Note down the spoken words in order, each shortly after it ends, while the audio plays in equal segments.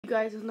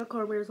guys, it's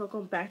Nicole.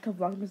 Welcome back to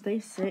Vlogmas Day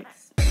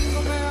 6.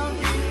 Jingle bell,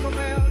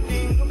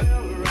 jingle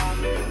bell, rock.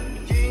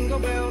 Jingle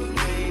bells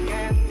ring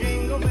and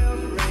jingle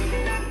bells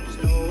ring.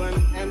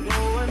 Snowing and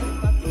blowing,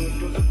 but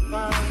this was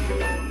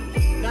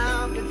fun.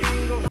 Now the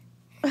jingle.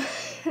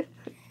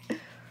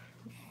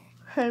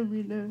 Hi,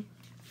 Mina.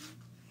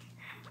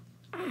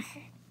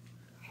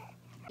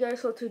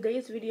 Guys, so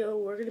today's video,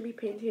 we're going to be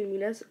painting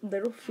Mina's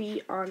little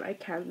feet on a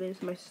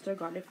canvas. My sister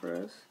got it for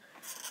us.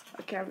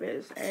 A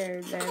canvas,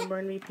 and then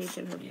we're going to be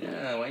painting her feet.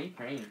 Yeah, why are you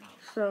crying?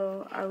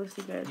 So, I will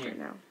see you guys right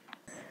now.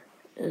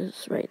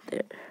 It's right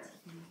there.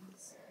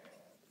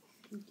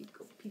 I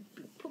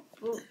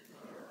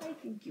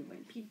think you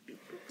went pee pee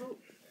poo poo.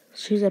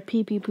 She's a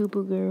pee pee poo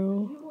poo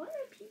girl. You are a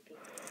pee pee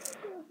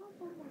poo poo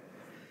girl.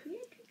 You're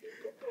a pee pee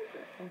poo poo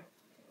girl.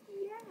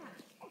 Yeah.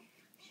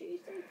 She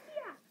said,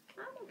 yeah,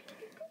 I'm a pee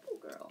pee poo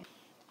poo girl.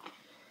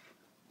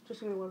 Just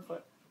give me one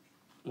foot.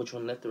 Which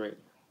one, left or right?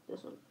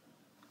 This one.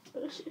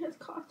 Oh, she has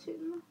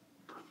cotton.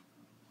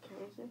 Can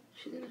I say?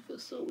 She's gonna feel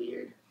so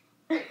weird.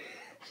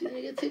 She's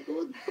gonna get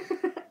tickled.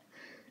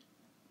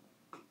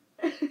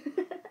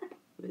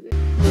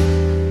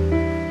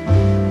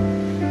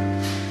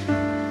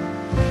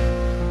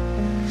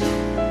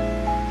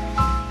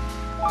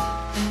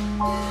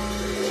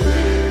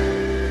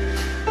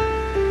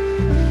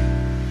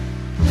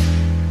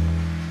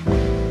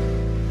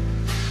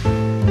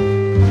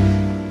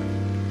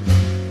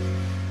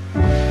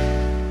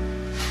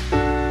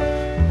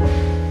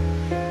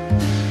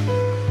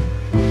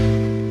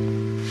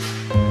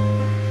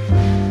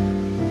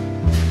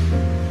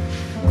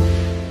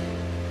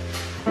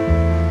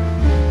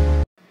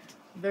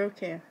 They're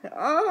okay.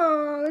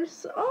 Oh, look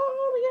at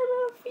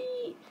my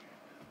feet.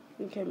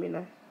 Okay,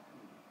 Mina.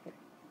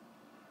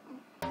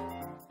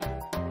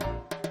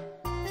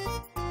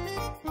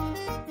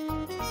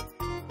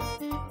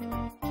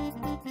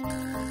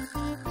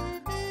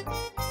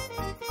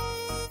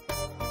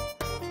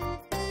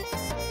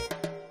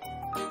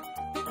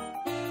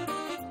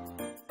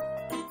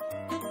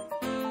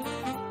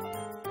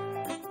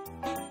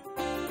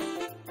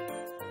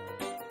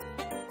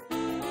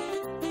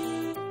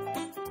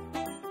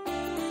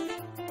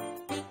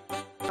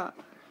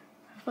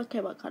 Okay,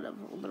 but kind of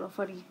a little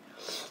funny.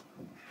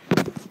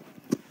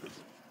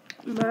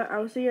 But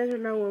I'll see you guys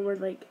right now when we're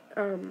like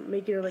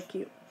making it look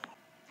cute.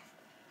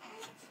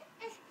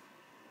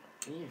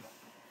 Yeah.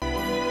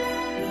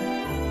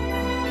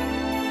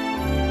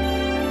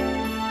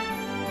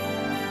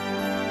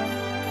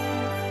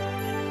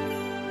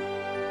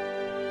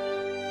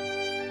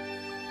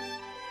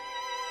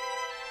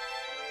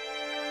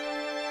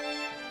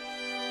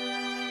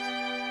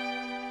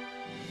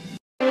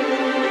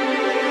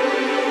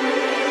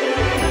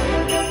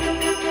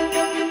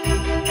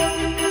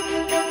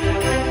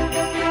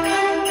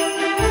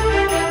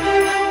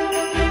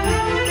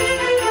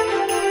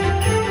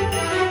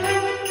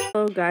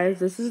 So guys,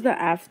 this is the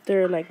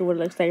after, like what it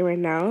looks like right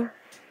now.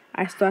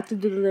 I still have to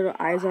do the little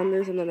eyes on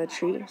this and then the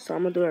tree, so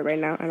I'm gonna do it right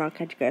now and I'll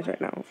catch you guys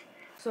right now.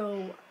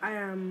 So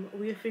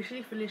we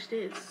officially finished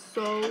it. It's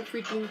so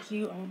freaking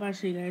cute. I'm about to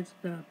show you guys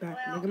the back.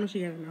 Like, I'm gonna show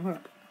you guys now. Hold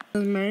up.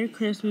 This is Merry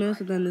Christmas,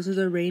 and then this is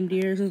a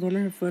reindeer. This is one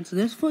of her foot. So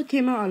this foot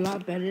came out a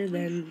lot better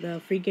than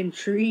the freaking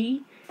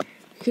tree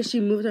because she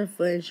moved her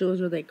foot and she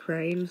was like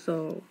crying.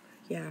 So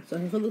yeah, so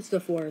her foot looks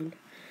deformed.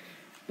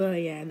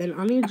 But yeah, then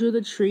Ani drew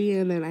the tree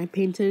and then I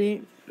painted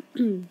it.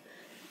 And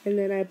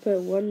then I put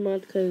 1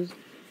 month because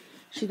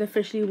she's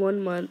officially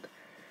 1 month.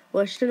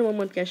 Well, she did 1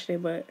 month yesterday,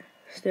 but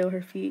still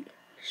her feet,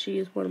 she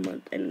is 1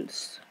 month. And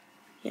it's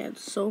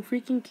so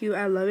freaking cute.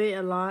 I love it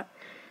a lot.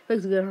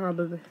 Looks good, huh,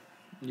 baby?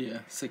 Yeah,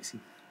 sexy.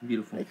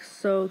 Beautiful. Like,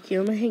 so cute.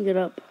 I'm gonna hang it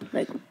up.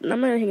 Like, I'm not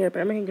gonna hang it up,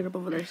 I'm gonna hang it up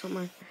over there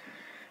somewhere.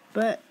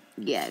 But,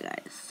 yeah,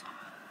 guys.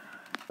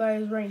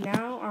 Guys, right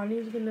now,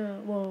 Ani's gonna,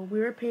 well,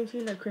 we were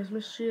painting the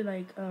Christmas tree,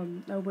 like,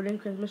 a wooden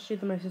Christmas tree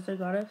that my sister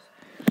got us.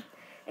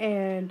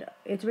 And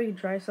it's really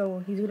dry,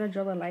 so he's gonna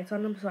draw the lights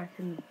on them so I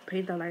can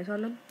paint the lights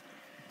on them.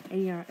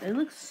 And yeah, it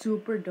looks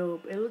super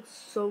dope. It looks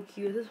so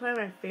cute. This is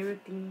probably my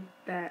favorite thing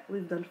that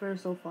we've done for her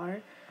so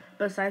far,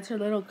 besides her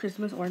little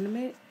Christmas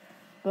ornament.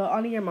 But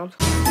Ani, your mom's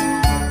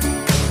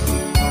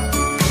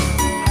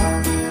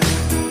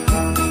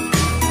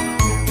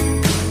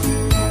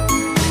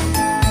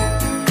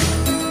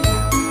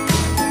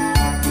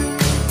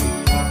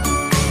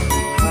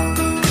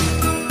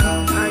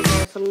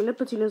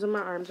petunias on my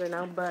arms right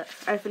now, but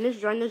I finished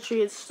drawing the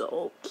tree. It's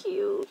so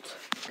cute.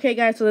 Okay,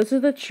 guys, so this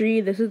is the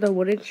tree. This is the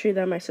wooden tree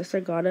that my sister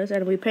got us,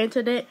 and we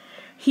painted it.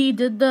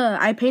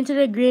 I painted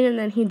it green, and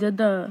then he did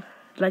the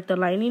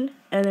lining,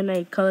 and then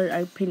I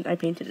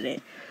painted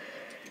it.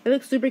 It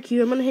looks super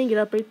cute. I'm gonna hang it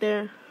up right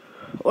there,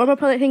 or I'm gonna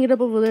probably hang it up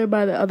over there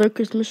by the other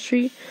Christmas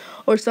tree,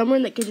 or somewhere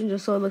in the kitchen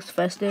just so it looks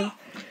festive.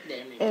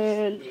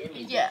 And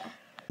yeah,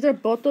 these are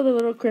both of the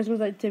little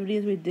Christmas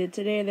activities we did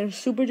today, and they're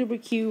super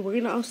duper cute. We're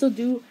gonna also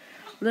do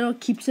little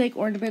keepsake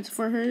ornaments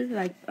for her,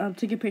 like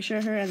take a picture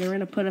of her, and then we're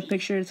gonna put a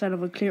picture inside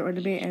of a clear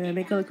ornament and then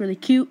make it look really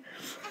cute.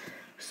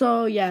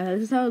 So yeah,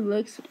 this is how it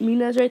looks.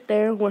 Mina's right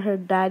there with her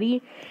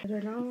daddy.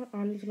 Right now,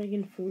 Anna's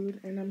making food,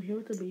 and I'm here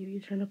with the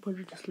baby trying to put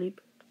her to sleep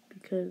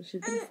because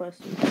she's been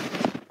fussy.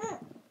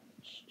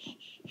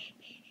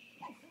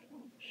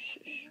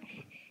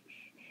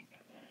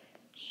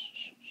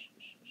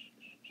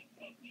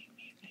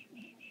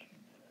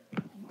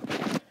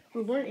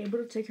 We weren't able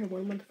to take her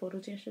 1 month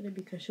photos yesterday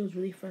because she was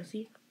really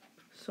fussy.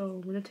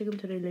 So we're gonna take them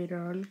today later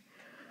on.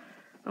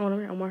 I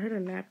want her to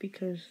nap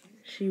because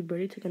she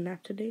barely took a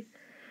nap today.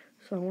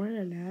 So I want her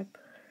to nap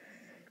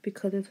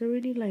because it's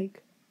already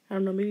like, I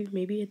don't know,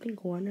 maybe I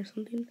think 1 or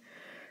something.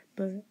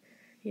 But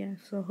yeah,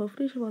 so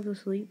hopefully she falls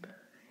asleep.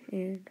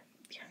 And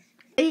yeah.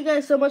 Thank you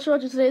guys so much for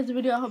watching today's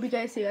video. I hope you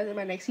guys see you guys in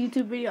my next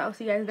YouTube video. I'll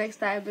see you guys next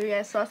time. Thank you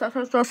guys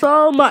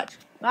so much.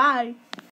 Bye.